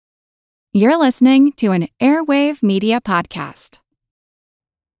You're listening to an Airwave Media Podcast.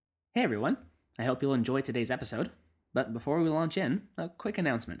 Hey everyone, I hope you'll enjoy today's episode. But before we launch in, a quick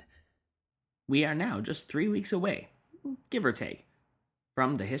announcement. We are now just 3 weeks away, give or take,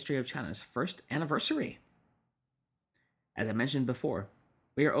 from the History of China's first anniversary. As I mentioned before,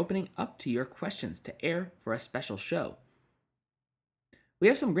 we are opening up to your questions to air for a special show. We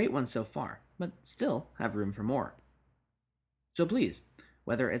have some great ones so far, but still have room for more. So please,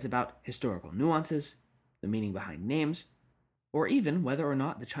 whether it's about historical nuances, the meaning behind names, or even whether or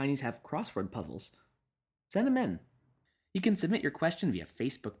not the Chinese have crossword puzzles, send them in. You can submit your question via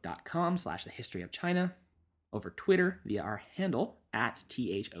facebook.com/thehistoryofchina, over Twitter via our handle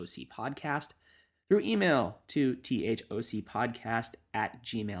 @THOCpodcast, through email to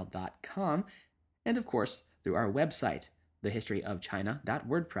thocpodcast@gmail.com, and of course through our website,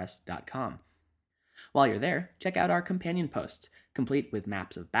 thehistoryofchina.wordpress.com. While you're there, check out our companion posts, complete with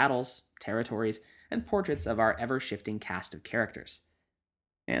maps of battles, territories, and portraits of our ever-shifting cast of characters.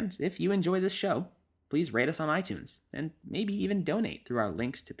 And if you enjoy this show, please rate us on iTunes, and maybe even donate through our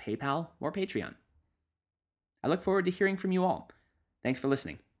links to PayPal or Patreon. I look forward to hearing from you all. Thanks for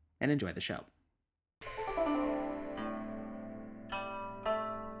listening, and enjoy the show.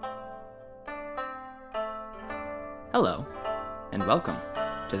 Hello, and welcome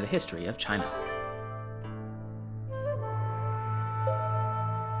to the History of China.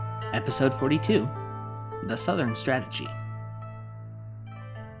 Episode 42, The Southern Strategy.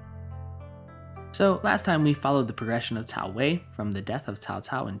 So, last time we followed the progression of Cao Wei from the death of Cao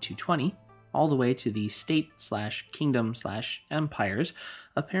Cao in 220, all the way to the state/kingdom/empire's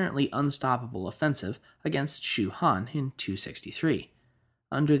apparently unstoppable offensive against Shu Han in 263,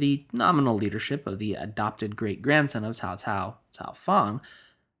 under the nominal leadership of the adopted great-grandson of Cao Cao, Cao Fang,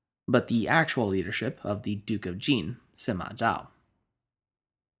 but the actual leadership of the Duke of Jin, Sima Zhao.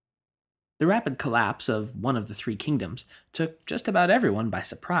 The rapid collapse of one of the three kingdoms took just about everyone by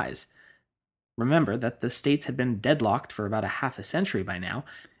surprise. Remember that the states had been deadlocked for about a half a century by now,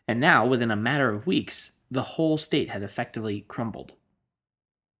 and now, within a matter of weeks, the whole state had effectively crumbled.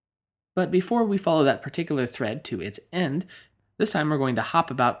 But before we follow that particular thread to its end, this time we're going to hop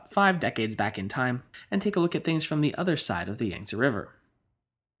about 5 decades back in time and take a look at things from the other side of the Yangtze River.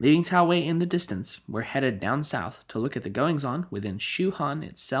 Leaving Cao Wei in the distance, we're headed down south to look at the goings-on within Shu Han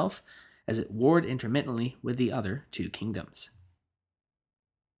itself as it warred intermittently with the other two kingdoms.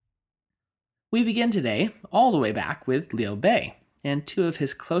 We begin today all the way back with Liu Bei and two of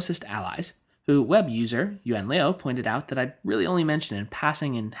his closest allies, who web user Yuan Liu pointed out that I'd really only mentioned in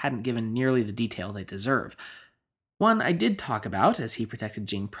passing and hadn't given nearly the detail they deserve. One I did talk about, as he protected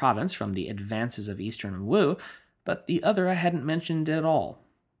Jing province from the advances of Eastern Wu, but the other I hadn't mentioned at all.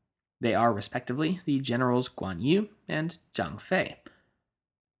 They are, respectively, the generals Guan Yu and Zhang Fei.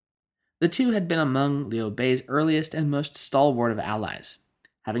 The two had been among Liu Bei's earliest and most stalwart of allies,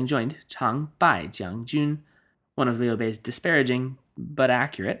 having joined Chang Bai Jiangjun, one of Liu Bei's disparaging but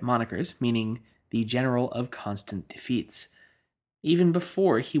accurate monikers, meaning the general of constant defeats, even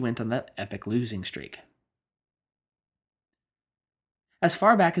before he went on that epic losing streak. As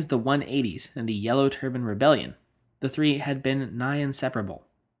far back as the 180s and the Yellow Turban Rebellion, the three had been nigh inseparable.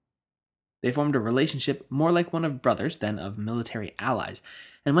 They formed a relationship more like one of brothers than of military allies,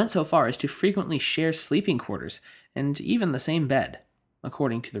 and went so far as to frequently share sleeping quarters and even the same bed,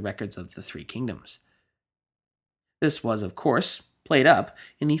 according to the records of the three kingdoms. This was, of course, played up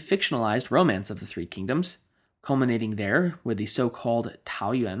in the fictionalized romance of the three kingdoms, culminating there with the so-called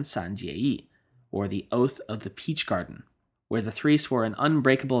Taoyuan Sanjie, or the Oath of the Peach Garden, where the three swore an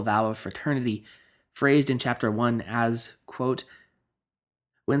unbreakable vow of fraternity, phrased in Chapter 1 as, quote,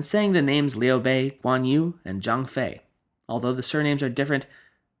 "When saying the names Liu Bei, Guan Yu, and Zhang Fei, although the surnames are different,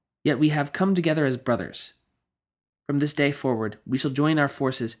 yet we have come together as brothers. From this day forward, we shall join our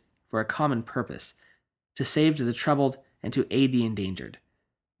forces for a common purpose, to save the troubled and to aid the endangered.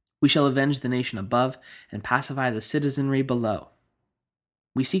 We shall avenge the nation above and pacify the citizenry below.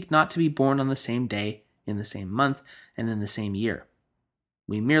 We seek not to be born on the same day, in the same month, and in the same year.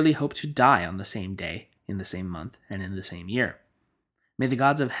 We merely hope to die on the same day, in the same month, and in the same year. May the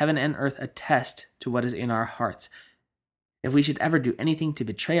gods of heaven and earth attest to what is in our hearts. If we should ever do anything to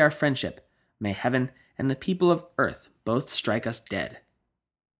betray our friendship, may heaven and the people of earth both strike us dead."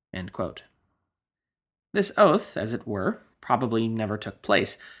 End quote. This oath, as it were, probably never took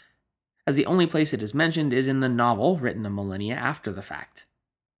place, as the only place it is mentioned is in the novel written a millennia after the fact.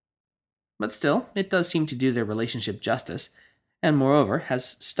 But still, it does seem to do their relationship justice, and moreover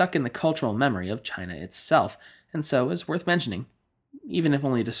has stuck in the cultural memory of China itself, and so is worth mentioning, even if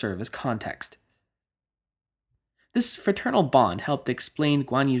only to serve as context. This fraternal bond helped explain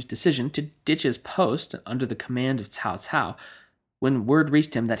Guan Yu's decision to ditch his post under the command of Cao Cao when word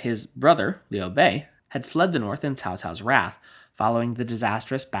reached him that his brother, Liu Bei, had fled the north in Cao Cao's wrath following the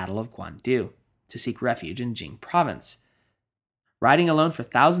disastrous Battle of Guandu to seek refuge in Jing province. Riding alone for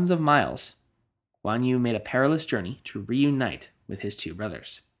thousands of miles, Guan Yu made a perilous journey to reunite with his two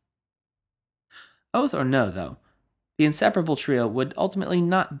brothers. Oath or no, though, the inseparable trio would ultimately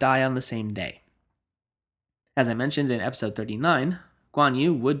not die on the same day. As I mentioned in episode 39, Guan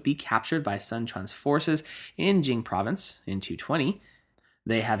Yu would be captured by Sun Quan's forces in Jing province in 220,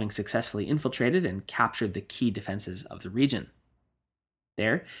 they having successfully infiltrated and captured the key defenses of the region.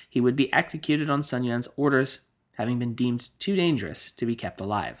 There, he would be executed on Sun Yuan's orders, having been deemed too dangerous to be kept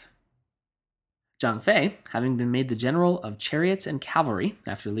alive. Zhang Fei, having been made the general of chariots and cavalry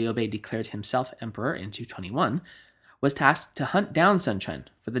after Liu Bei declared himself emperor in 221, was tasked to hunt down Sun Quan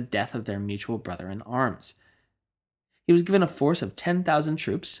for the death of their mutual brother in arms. He was given a force of 10,000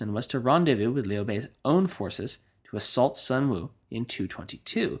 troops and was to rendezvous with Liu Bei's own forces to assault Sun Wu in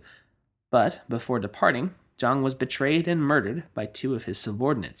 222. But before departing, Zhang was betrayed and murdered by two of his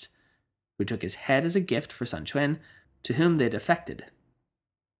subordinates, who took his head as a gift for Sun Quan, to whom they defected.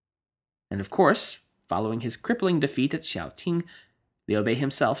 And of course, following his crippling defeat at Xiaoting, Liu Bei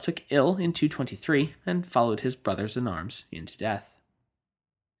himself took ill in 223 and followed his brothers in arms into death.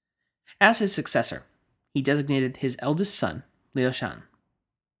 As his successor, he designated his eldest son, Liu Shan.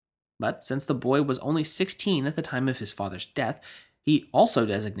 But since the boy was only 16 at the time of his father's death, he also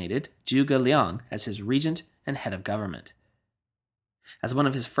designated Zhuge Liang as his regent and head of government. As one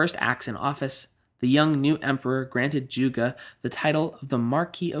of his first acts in office, the young new emperor granted Zhuge the title of the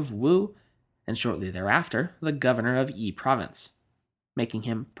Marquis of Wu, and shortly thereafter, the governor of Yi province, making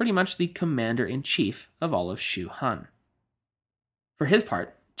him pretty much the commander-in-chief of all of Shu Han. For his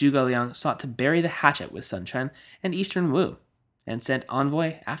part, Zhuge Liang sought to bury the hatchet with Sun Quan and Eastern Wu, and sent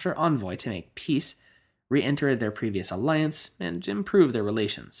envoy after envoy to make peace, re-enter their previous alliance, and improve their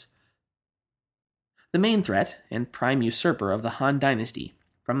relations. The main threat and prime usurper of the Han dynasty,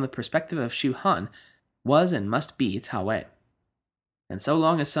 from the perspective of Shu Han, was and must be Cao Wei. And so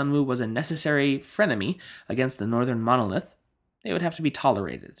long as Sun Wu was a necessary frenemy against the northern monolith, they would have to be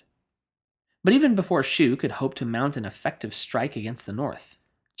tolerated. But even before Shu could hope to mount an effective strike against the north,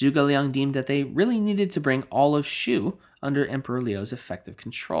 Zhuge Liang deemed that they really needed to bring all of Shu under Emperor Liu's effective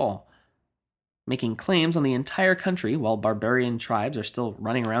control. Making claims on the entire country while barbarian tribes are still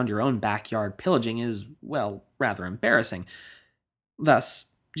running around your own backyard pillaging is, well, rather embarrassing.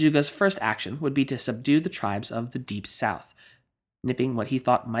 Thus, Zhuge's first action would be to subdue the tribes of the Deep South, nipping what he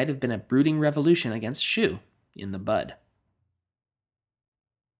thought might have been a brooding revolution against Shu in the bud.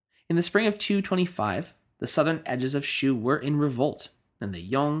 In the spring of 225, the southern edges of Shu were in revolt, and the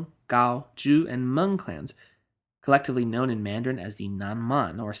Yong, Gao, Zhu, and Meng clans, collectively known in Mandarin as the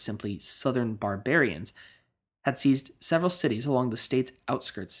Nanman, or simply Southern Barbarians, had seized several cities along the state's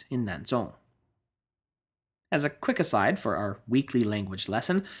outskirts in Nanzhong. As a quick aside for our weekly language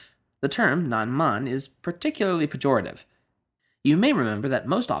lesson, the term Nanman is particularly pejorative. You may remember that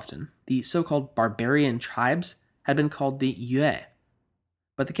most often, the so-called barbarian tribes had been called the Yue,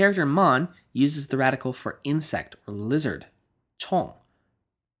 but the character Man uses the radical for insect or lizard, Chong.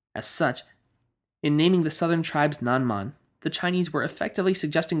 As such, in naming the southern tribes Nanman, the Chinese were effectively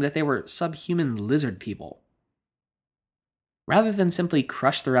suggesting that they were subhuman lizard people. Rather than simply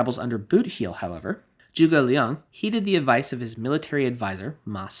crush the rebels under boot heel, however, Zhuge Liang heeded the advice of his military advisor,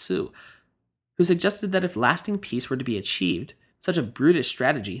 Ma Su, who suggested that if lasting peace were to be achieved, such a brutish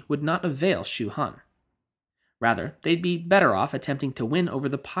strategy would not avail Shu Han. Rather, they'd be better off attempting to win over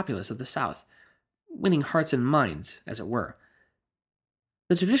the populace of the south, winning hearts and minds, as it were.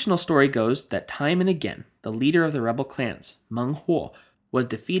 The traditional story goes that time and again, the leader of the rebel clans, Meng Huo, was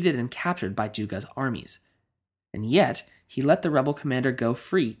defeated and captured by Zhuge's armies. And yet, he let the rebel commander go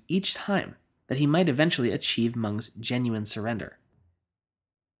free each time, that he might eventually achieve Meng's genuine surrender.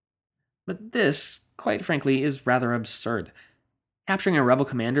 But this, quite frankly, is rather absurd. Capturing a rebel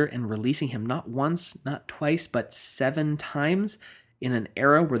commander and releasing him not once, not twice, but 7 times in an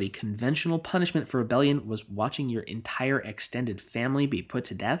era where the conventional punishment for rebellion was watching your entire extended family be put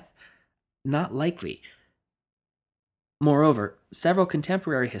to death? Not likely. Moreover, several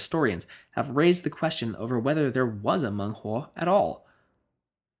contemporary historians have raised the question over whether there was a Meng Huo at all.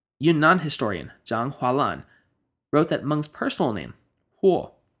 Yunnan historian Zhang Hualan wrote that Meng's personal name,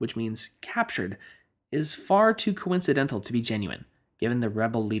 Huo, which means captured, is far too coincidental to be genuine, given the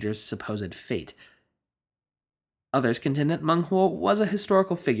rebel leader's supposed fate. Others contend that Meng Huo was a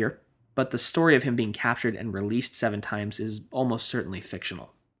historical figure, but the story of him being captured and released 7 times is almost certainly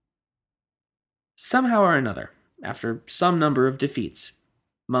fictional. Somehow or another, after some number of defeats,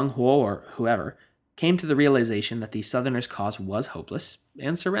 Meng Huo or whoever came to the realization that the Southerners' cause was hopeless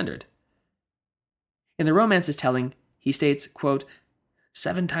and surrendered. In the romance's telling, he states, quote,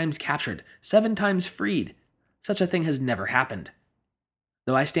 7 times captured, 7 times freed. Such a thing has never happened.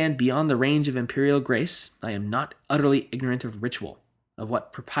 Though I stand beyond the range of imperial grace, I am not utterly ignorant of ritual, of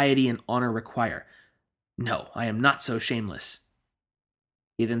what propriety and honor require. No, I am not so shameless.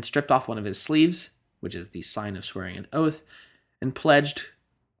 He then stripped off one of his sleeves, which is the sign of swearing an oath, and pledged,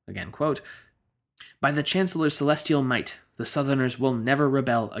 again quote, by the Chancellor's celestial might, the Southerners will never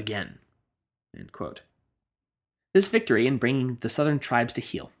rebel again. End quote. This victory in bringing the southern tribes to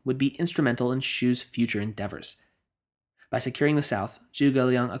heel would be instrumental in Shu's future endeavors. By securing the south, Zhuge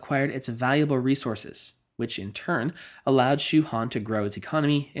Liang acquired its valuable resources, which in turn allowed Shu Han to grow its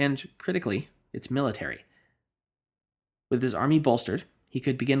economy and, critically, its military. With his army bolstered, he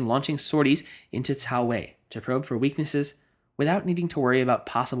could begin launching sorties into Cao Wei to probe for weaknesses without needing to worry about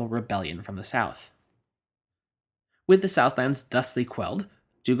possible rebellion from the south. With the Southlands thusly quelled,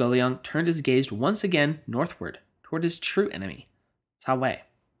 Zhuge Liang turned his gaze once again northward toward his true enemy, Cao Wei.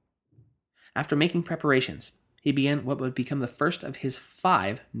 After making preparations, he began what would become the first of his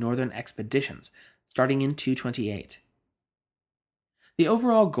 5 northern expeditions, starting in 228. The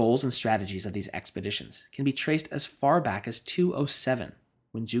overall goals and strategies of these expeditions can be traced as far back as 207,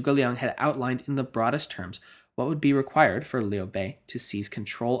 when Zhuge Liang had outlined in the broadest terms what would be required for Liu Bei to seize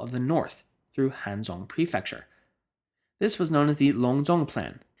control of the north through Hanzhong Prefecture. This was known as the Longzhong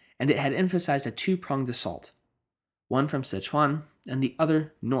Plan, and it had emphasized a 2-pronged assault, one from Sichuan and the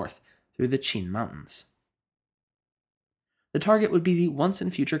other north through the Qin Mountains. The target would be the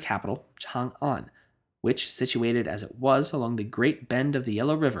once-and-future capital, Chang'an, which, situated as it was along the Great Bend of the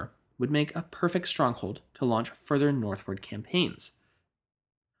Yellow River, would make a perfect stronghold to launch further northward campaigns.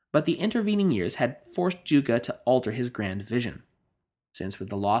 But the intervening years had forced Zhuge to alter his grand vision, since with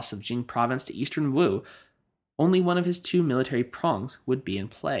the loss of Jing province to eastern Wu, only one of his 2 military prongs would be in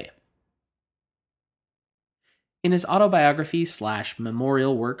play. In his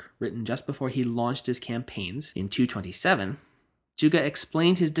autobiography/memorial work written just before he launched his campaigns in 227, Zhuge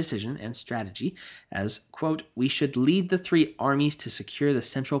explained his decision and strategy as, quote, we should lead the 3 armies to secure the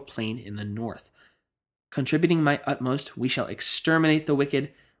central plain in the north. Contributing my utmost, we shall exterminate the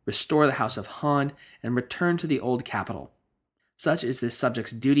wicked, restore the house of Han, and return to the old capital. Such is this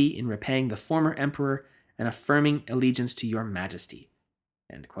subject's duty in repaying the former emperor and affirming allegiance to your majesty.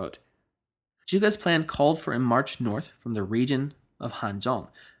 End quote. Zhuge's plan called for a march north from the region of Hanzhong,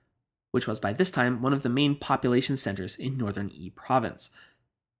 which was by this time one of the main population centers in northern Yi province.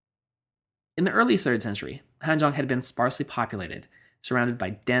 In the early 3rd century, Hanzhong had been sparsely populated, surrounded by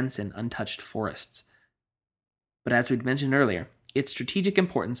dense and untouched forests. But as we'd mentioned earlier, its strategic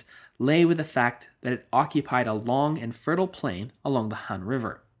importance lay with the fact that it occupied a long and fertile plain along the Han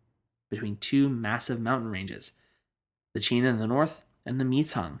River, between 2 massive mountain ranges, the Qin in the north and the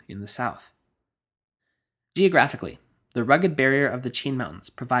Micang in the south. Geographically, the rugged barrier of the Qin Mountains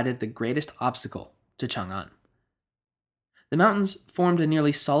provided the greatest obstacle to Chang'an. The mountains formed a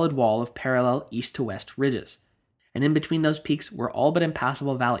nearly solid wall of parallel east-to-west ridges, and in between those peaks were all but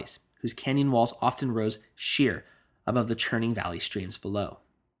impassable valleys, whose canyon walls often rose sheer above the churning valley streams below.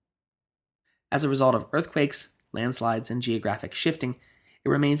 As a result of earthquakes, landslides, and geographic shifting, it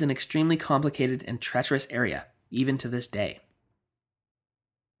remains an extremely complicated and treacherous area, even to this day.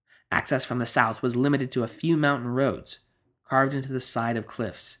 Access from the south was limited to a few mountain roads, carved into the side of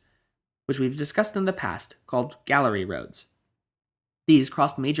cliffs, which we've discussed in the past, called gallery roads. These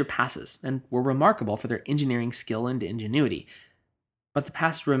crossed major passes and were remarkable for their engineering skill and ingenuity, but the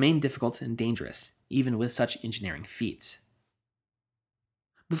passes remained difficult and dangerous, even with such engineering feats.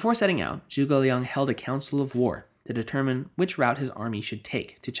 Before setting out, Zhuge Liang held a council of war to determine which route his army should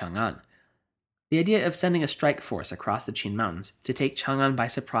take to Chang'an. The idea of sending a strike force across the Qin Mountains to take Chang'an by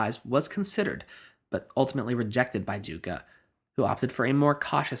surprise was considered, but ultimately rejected by Zhuge, who opted for a more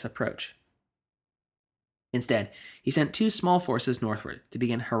cautious approach. Instead, he sent 2 small forces northward to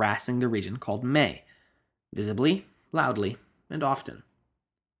begin harassing the region called Mei, visibly, loudly, and often.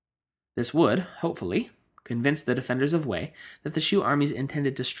 This would, hopefully, convince the defenders of Wei that the Shu armies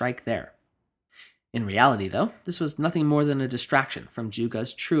intended to strike there. In reality, though, this was nothing more than a distraction from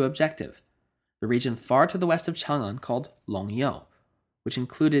Zhuge's true objective, the region far to the west of Chang'an called Longyou, which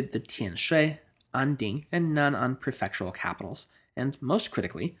included the Tianshui, Anding, and Nan'an prefectural capitals, and most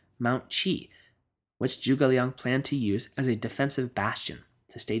critically, Mount Qi, which Zhuge Liang planned to use as a defensive bastion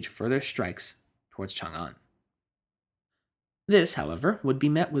to stage further strikes towards Chang'an. This, however, would be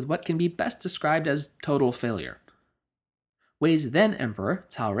met with what can be best described as total failure. Wei's then emperor,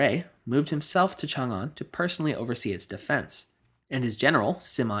 Cao Rui, moved himself to Chang'an to personally oversee its defense, and his general,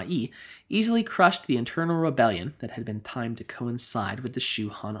 Sima Yi, easily crushed the internal rebellion that had been timed to coincide with the Shu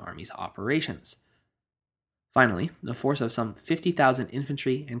Han army's operations. Finally, a force of some 50,000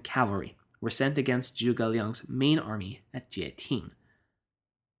 infantry and cavalry were sent against Zhuge Liang's main army at Jieting.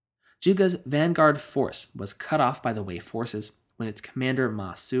 Zhuge's vanguard force was cut off by the Wei forces when its commander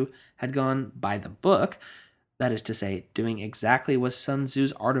Ma Su had gone by the book, that is to say, doing exactly what Sun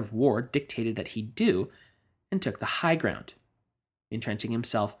Tzu's Art of War dictated that he do, and took the high ground, entrenching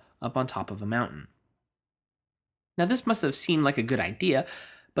himself up on top of a mountain. Now this must have seemed like a good idea,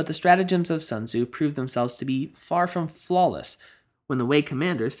 but the stratagems of Sun Tzu proved themselves to be far from flawless when the Wei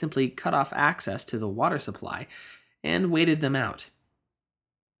commanders simply cut off access to the water supply and waited them out.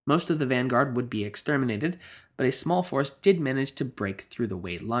 Most of the vanguard would be exterminated, but a small force did manage to break through the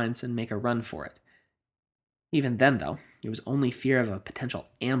Wei lines and make a run for it. Even then, though, it was only fear of a potential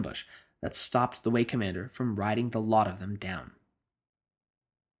ambush that stopped the Wei commander from riding the lot of them down.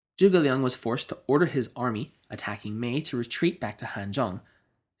 Zhuge Liang was forced to order his army attacking Mei to retreat back to Hanzhong,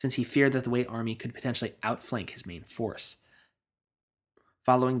 since he feared that the Wei army could potentially outflank his main force.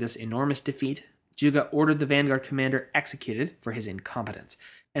 Following this enormous defeat, Zhuge ordered the vanguard commander executed for his incompetence,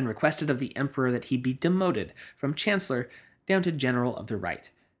 and requested of the emperor that he be demoted from chancellor down to general of the right,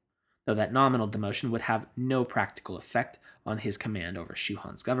 though that nominal demotion would have no practical effect on his command over Shu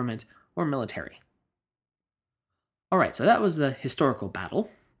Han's government or military. Alright, so that was the historical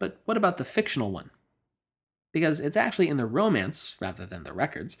battle, but what about the fictional one? Because it's actually in the romance, rather than the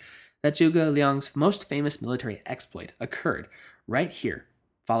records, that Zhuge Liang's most famous military exploit occurred right here,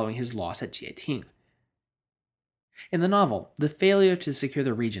 following his loss at Jieting. In the novel, the failure to secure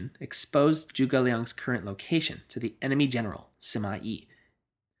the region exposed Zhuge Liang's current location to the enemy general, Sima Yi,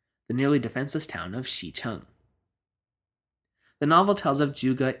 the nearly defenseless town of Xicheng. The novel tells of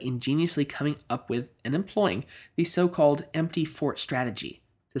Zhuge ingeniously coming up with and employing the so-called empty fort strategy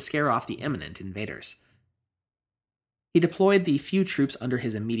to scare off the imminent invaders. He deployed the few troops under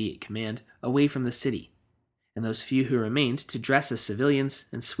his immediate command away from the city, and those few who remained to dress as civilians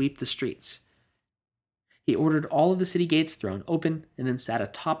and sweep the streets. He ordered all of the city gates thrown open and then sat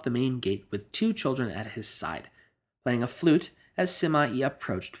atop the main gate with 2 children at his side, playing a flute as Sima Yi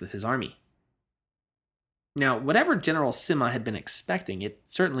approached with his army. Now, whatever General Sima had been expecting, it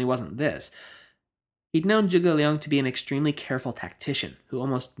certainly wasn't this. He'd known Zhuge Liang to be an extremely careful tactician who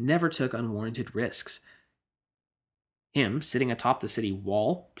almost never took unwarranted risks. Him, sitting atop the city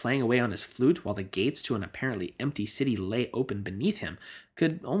wall, playing away on his flute while the gates to an apparently empty city lay open beneath him,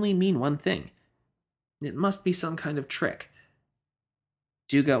 could only mean one thing. It must be some kind of trick.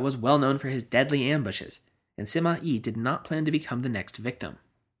 Zhuge was well known for his deadly ambushes, and Sima Yi did not plan to become the next victim.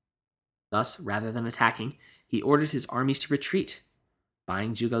 Thus, rather than attacking, he ordered his armies to retreat,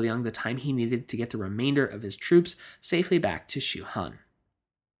 buying Zhuge Liang the time he needed to get the remainder of his troops safely back to Shu Han.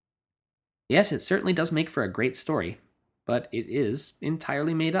 Yes, it certainly does make for a great story, but it is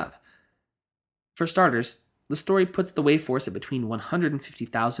entirely made up. For starters, the story puts the Wei force at between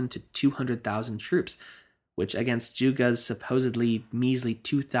 150,000 to 200,000 troops, which against Zhuge's supposedly measly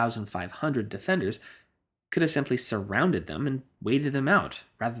 2,500 defenders could have simply surrounded them and waited them out,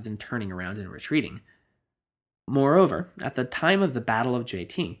 rather than turning around and retreating. Moreover, at the time of the Battle of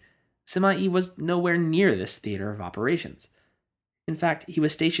Jieting, Sima Yi was nowhere near this theater of operations. In fact, he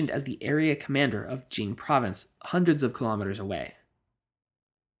was stationed as the area commander of Jing province, hundreds of kilometers away.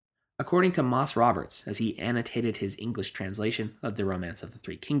 According to Moss Roberts, as he annotated his English translation of The Romance of the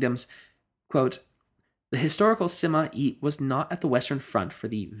Three Kingdoms, quote, "The historical Sima Yi was not at the Western Front for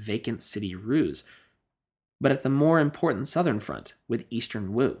the vacant city ruse, but at the more important Southern Front with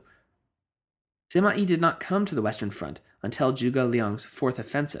Eastern Wu. Sima Yi did not come to the Western Front until Zhuge Liang's fourth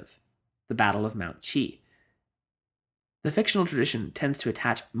offensive, the Battle of Mount Qi. The fictional tradition tends to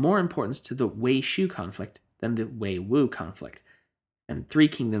attach more importance to the Wei-Shu conflict than the Wei-Wu conflict, and Three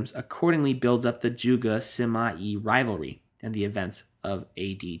Kingdoms accordingly builds up the Zhuge-Sima Yi rivalry and the events of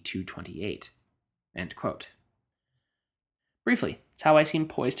AD 228. End quote. Briefly, Cao Wei seemed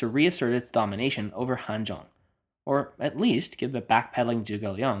poised to reassert its domination over Hanzhong, or at least give the backpedaling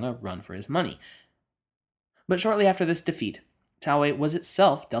Zhuge Liang a run for his money. But shortly after this defeat, Cao Wei was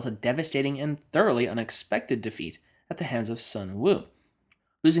itself dealt a devastating and thoroughly unexpected defeat at the hands of Sun Wu,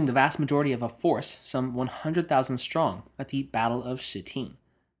 losing the vast majority of a force some 100,000 strong at the Battle of Shiting.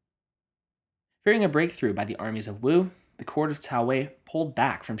 Fearing a breakthrough by the armies of Wu, the court of Cao Wei pulled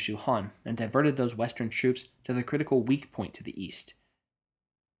back from Shu Han and diverted those western troops to the critical weak point to the east.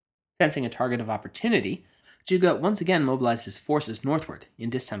 Sensing a target of opportunity, Zhuge once again mobilized his forces northward in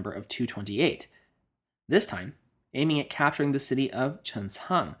December of 228, this time aiming at capturing the city of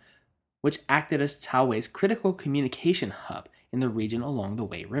Chencang, which acted as Cao Wei's critical communication hub in the region along the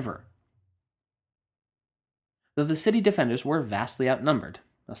Wei River. Though the city defenders were vastly outnumbered,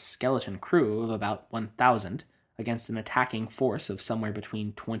 a skeleton crew of about 1,000 against an attacking force of somewhere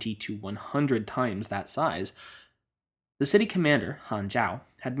between 20 to 100 times that size, the city commander, Han Zhao,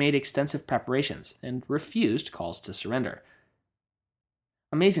 had made extensive preparations and refused calls to surrender.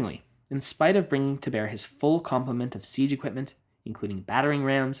 Amazingly, in spite of bringing to bear his full complement of siege equipment, including battering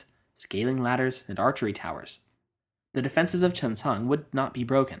rams, scaling ladders, and archery towers, the defenses of Chencang would not be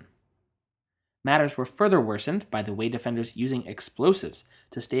broken. Matters were further worsened by the Wei defenders using explosives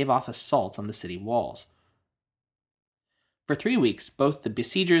to stave off assaults on the city walls. For 3 weeks, both the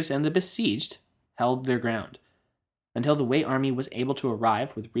besiegers and the besieged held their ground, until the Wei army was able to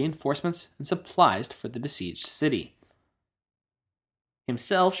arrive with reinforcements and supplies for the besieged city.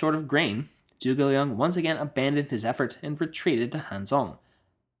 Himself short of grain, Zhuge Liang once again abandoned his effort and retreated to Hanzhong.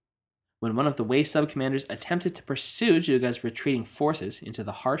 When one of the Wei sub-commanders attempted to pursue Zhuge's retreating forces into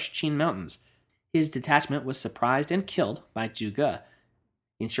the harsh Qin Mountains, his detachment was surprised and killed by Zhuge,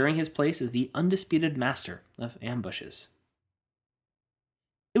 ensuring his place as the undisputed master of ambushes.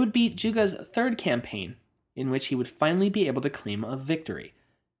 It would be Zhuge's third campaign in which he would finally be able to claim a victory.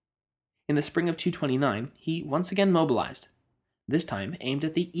 In the spring of 229, he once again mobilized, this time aimed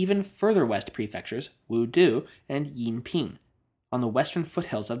at the even further west prefectures Wudu and Yinping, on the western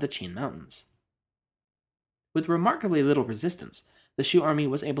foothills of the Qin Mountains. With remarkably little resistance, the Shu army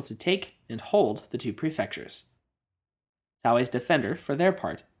was able to take and hold the two prefectures. Cao Wei's defender, for their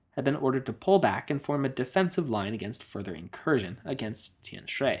part, had been ordered to pull back and form a defensive line against further incursion against Tian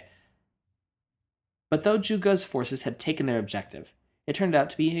Shui. But though Zhuge's forces had taken their objective, it turned out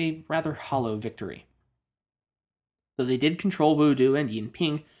to be a rather hollow victory. Though they did control Wudu and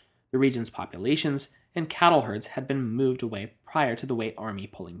Yinping, the region's populations and cattle herds had been moved away prior to the Wei army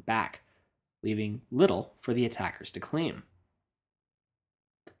pulling back, leaving little for the attackers to claim.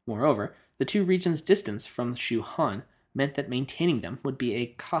 Moreover, the two regions' distance from Shu Han meant that maintaining them would be a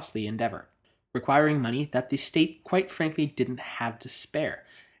costly endeavor, requiring money that the state quite frankly didn't have to spare,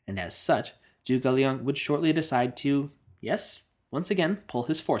 and as such, Zhuge Liang would shortly decide to, yes, once again pull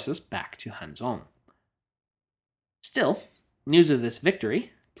his forces back to Hanzhong. Still, news of this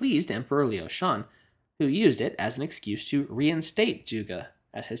victory pleased Emperor Liu Shan, who used it as an excuse to reinstate Zhuge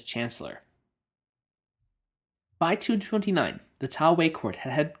as his chancellor. By 229, the Cao Wei court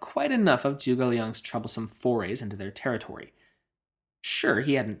had had quite enough of Zhuge Liang's troublesome forays into their territory. Sure,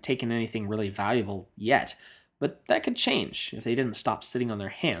 he hadn't taken anything really valuable yet, but that could change if they didn't stop sitting on their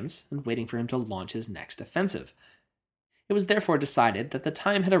hands and waiting for him to launch his next offensive. It was therefore decided that the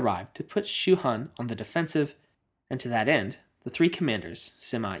time had arrived to put Shu Han on the defensive, and to that end, the three commanders,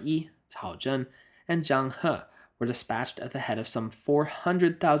 Sima Yi, Cao Zhen, and Zhang He, were dispatched at the head of some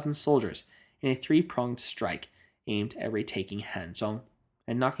 400,000 soldiers in a three-pronged strike aimed at retaking Hanzhong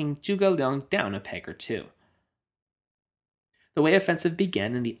and knocking Zhuge Liang down a peg or two. The Wei offensive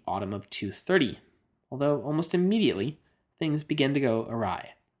began in the autumn of 230, although almost immediately things began to go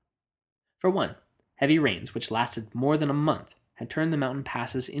awry. For one, heavy rains, which lasted more than a month, had turned the mountain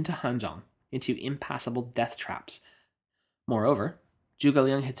passes into Hanzhong into impassable death traps. Moreover, Zhuge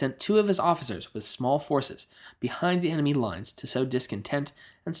Liang had sent 2 of his officers with small forces behind the enemy lines to sow discontent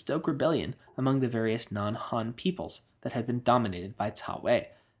and stoke rebellion among the various non-Han peoples that had been dominated by Cao Wei.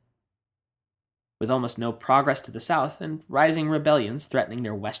 With almost no progress to the south and rising rebellions threatening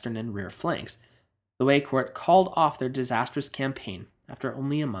their western and rear flanks, the Wei court called off their disastrous campaign after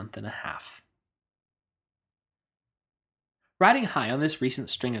only a month and a half. Riding high on this recent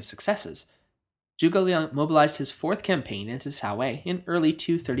string of successes, Zhuge Liang mobilized his 4th campaign into Cao Wei in early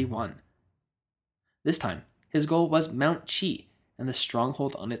 231. This time, his goal was Mount Qi and the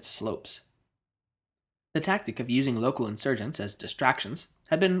stronghold on its slopes. The tactic of using local insurgents as distractions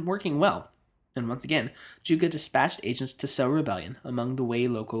had been working well, and once again, Zhuge dispatched agents to sow rebellion among the Wei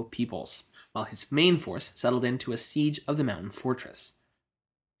local peoples, while his main force settled into a siege of the mountain fortress.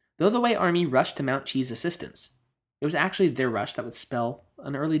 Though the Wei army rushed to Mount Qi's assistance, it was actually their rush that would spell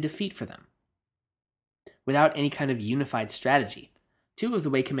an early defeat for them. Without any kind of unified strategy, 2 of the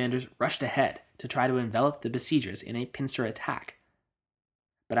Wei commanders rushed ahead to try to envelop the besiegers in a pincer attack.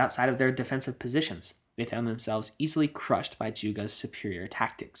 But outside of their defensive positions, they found themselves easily crushed by Zhuge's superior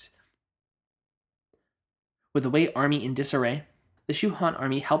tactics. With the Wei army in disarray, the Shu Han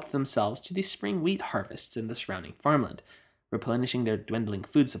army helped themselves to the spring wheat harvests in the surrounding farmland, replenishing their dwindling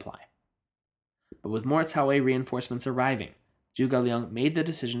food supply. But with more Cao Wei reinforcements arriving, Zhuge Liang made the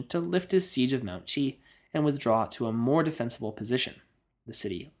decision to lift his siege of Mount Qi and withdraw to a more defensible position, the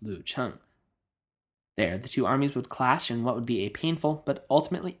city Lucheng. There, the two armies would clash in what would be a painful but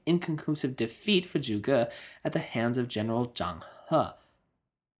ultimately inconclusive defeat for Zhuge at the hands of General Zhang He,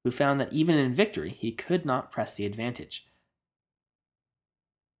 who found that even in victory he could not press the advantage.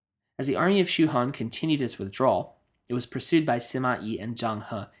 As the army of Shu Han continued its withdrawal, it was pursued by Sima Yi and Zhang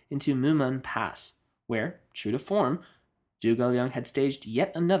He into Mumen Pass, where, true to form, Zhuge Liang had staged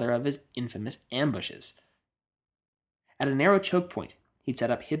yet another of his infamous ambushes. At a narrow choke point, he'd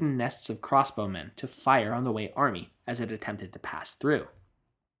set up hidden nests of crossbowmen to fire on the Wei army as it attempted to pass through.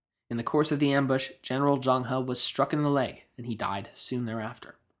 In the course of the ambush, General Zhang He was struck in the leg, and he died soon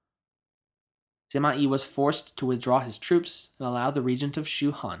thereafter. Sima Yi was forced to withdraw his troops and allow the regent of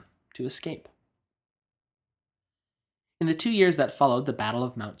Shu Han to escape. In the 2 years that followed the Battle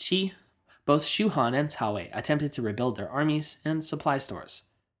of Mount Qi, both Shu Han and Cao Wei attempted to rebuild their armies and supply stores,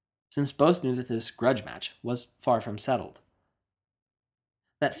 since both knew that this grudge match was far from settled.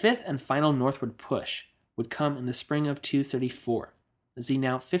 That fifth and final northward push would come in the spring of 234, as the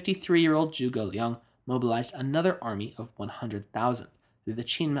now 53-year-old Zhuge Liang mobilized another army of 100,000 through the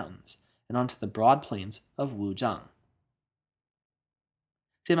Qin Mountains and onto the broad plains of Wuzhang.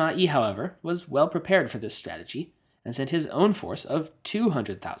 Sima Yi, however, was well prepared for this strategy and sent his own force of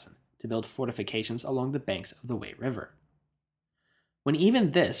 200,000 to build fortifications along the banks of the Wei River. When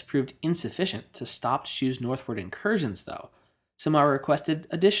even this proved insufficient to stop Shu's northward incursions, though, Sima requested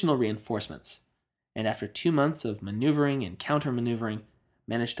additional reinforcements, and after 2 months of maneuvering and counter-maneuvering,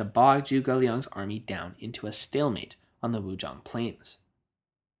 managed to bog Zhuge Liang's army down into a stalemate on the Wuzhang plains.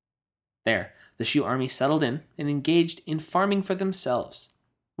 There, the Shu army settled in and engaged in farming for themselves,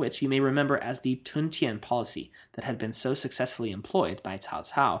 which you may remember as the Tuntian policy that had been so successfully employed by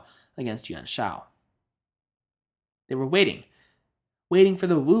Cao Cao against Yuan Shao. They were waiting for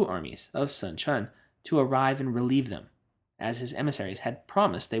the Wu armies of Sun Quan to arrive and relieve them, as his emissaries had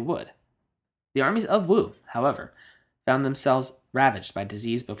promised they would. The armies of Wu, however, found themselves ravaged by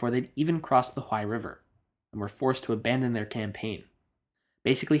disease before they'd even crossed the Huai River, and were forced to abandon their campaign,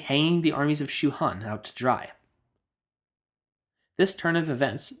 basically hanging the armies of Shu Han out to dry. This turn of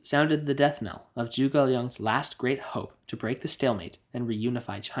events sounded the death knell of Zhuge Liang's last great hope to break the stalemate and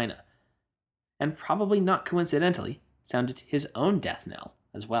reunify China, and probably not coincidentally sounded his own death knell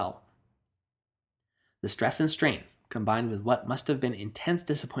as well. The stress and strain, combined with what must have been intense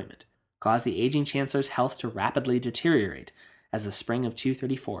disappointment, caused the aging chancellor's health to rapidly deteriorate as the spring of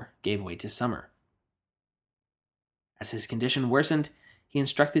 234 gave way to summer. As his condition worsened, he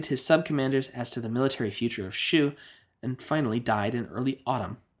instructed his sub-commanders as to the military future of Shu, and finally died in early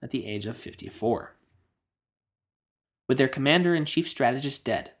autumn at the age of 54. With their commander and chief strategist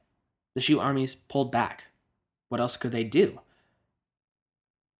dead, the Shu armies pulled back. What else could they do?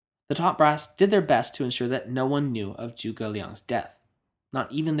 The top brass did their best to ensure that no one knew of Zhuge Liang's death,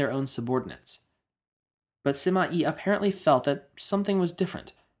 not even their own subordinates. But Sima Yi apparently felt that something was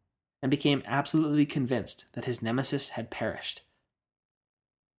different, and became absolutely convinced that his nemesis had perished.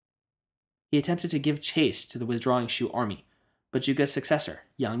 He attempted to give chase to the withdrawing Shu army, but Zhuge's successor,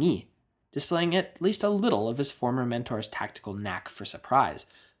 Yang Yi, displaying at least a little of his former mentor's tactical knack for surprise,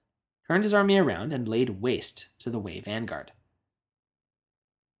 turned his army around and laid waste to the Wei vanguard.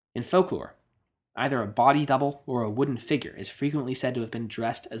 In folklore, either a body double or a wooden figure is frequently said to have been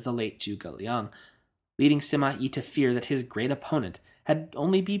dressed as the late Zhuge Liang, leading Sima Yi to fear that his great opponent had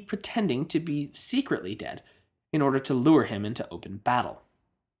only been pretending to be secretly dead in order to lure him into open battle,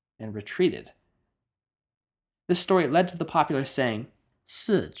 and retreated. This story led to the popular saying,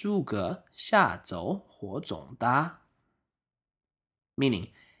 是诸葛下走火种搭, meaning,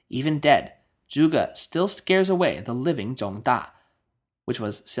 even dead, Zhuge still scares away the living Zhong Da, which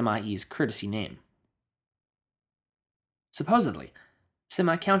was Sima Yi's courtesy name. Supposedly,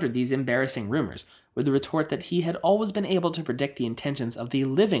 Sima countered these embarrassing rumors with the retort that he had always been able to predict the intentions of the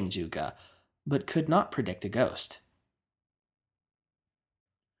living Zhuge, but could not predict a ghost.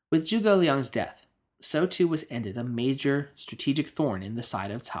 With Zhuge Liang's death, so too was ended a major strategic thorn in the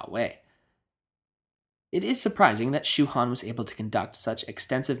side of Cao Wei. It is surprising that Shu Han was able to conduct such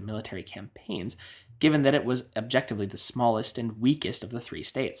extensive military campaigns, given that it was objectively the smallest and weakest of the three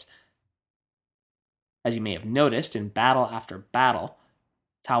states. As you may have noticed, in battle after battle,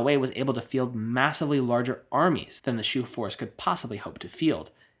 Cao Wei was able to field massively larger armies than the Shu force could possibly hope to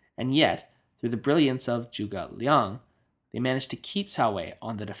field, and yet, through the brilliance of Zhuge Liang, they managed to keep Cao Wei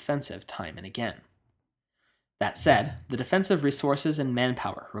on the defensive time and again. That said, the defensive resources and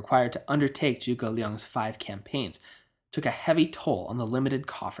manpower required to undertake Zhuge Liang's 5 campaigns took a heavy toll on the limited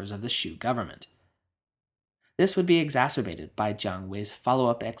coffers of the Shu government. This would be exacerbated by Jiang Wei's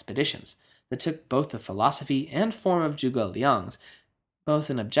follow-up expeditions that took both the philosophy and form of Zhuge Liang's, both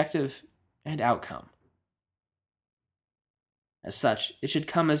in objective and outcome, As such, it should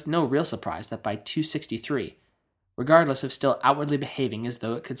come as no real surprise that by 263, regardless of still outwardly behaving as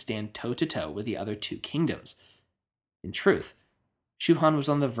though it could stand toe-to-toe with the other two kingdoms, in truth, Shu Han was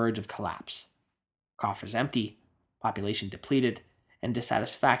on the verge of collapse. Coffers empty, population depleted, and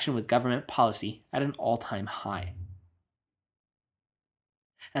dissatisfaction with government policy at an all-time high.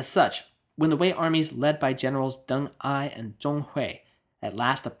 As such, when the Wei armies led by generals Deng Ai and Zhong Hui at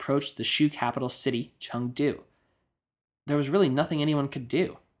last approached the Shu capital city, Chengdu, there was really nothing anyone could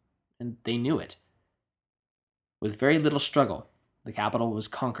do, and they knew it. With very little struggle, the capital was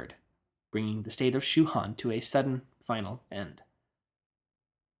conquered, bringing the state of Shu Han to a sudden, final end.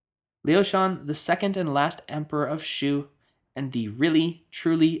 Liu Shan, the second and last emperor of Shu, and the really,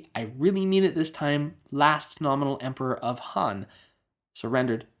 truly, I really mean it this time, last nominal emperor of Han,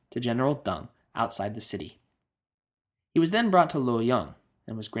 surrendered to General Deng outside the city. He was then brought to Luoyang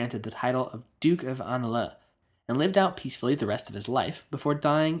and was granted the title of Duke of Anle, and lived out peacefully the rest of his life before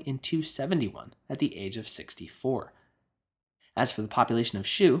dying in 271 at the age of 64. As for the population of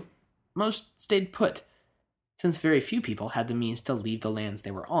Shu, most stayed put, since very few people had the means to leave the lands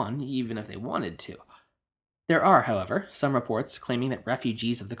they were on, even if they wanted to. There are, however, some reports claiming that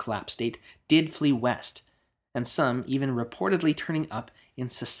refugees of the collapsed state did flee west, and some even reportedly turning up in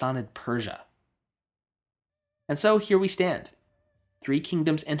Sassanid Persia. And so here we stand. 3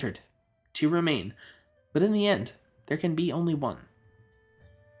 kingdoms entered, 2 remain, but in the end, there can be only one.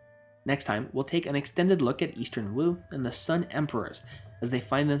 Next time, we'll take an extended look at Eastern Wu and the Sun Emperors as they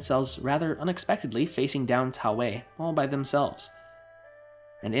find themselves rather unexpectedly facing down Cao Wei all by themselves.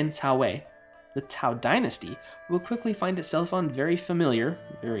 And in Cao Wei, the Tao dynasty will quickly find itself on very familiar,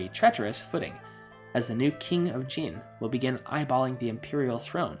 very treacherous footing, as the new king of Jin will begin eyeballing the imperial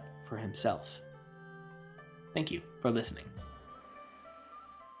throne for himself. Thank you for listening.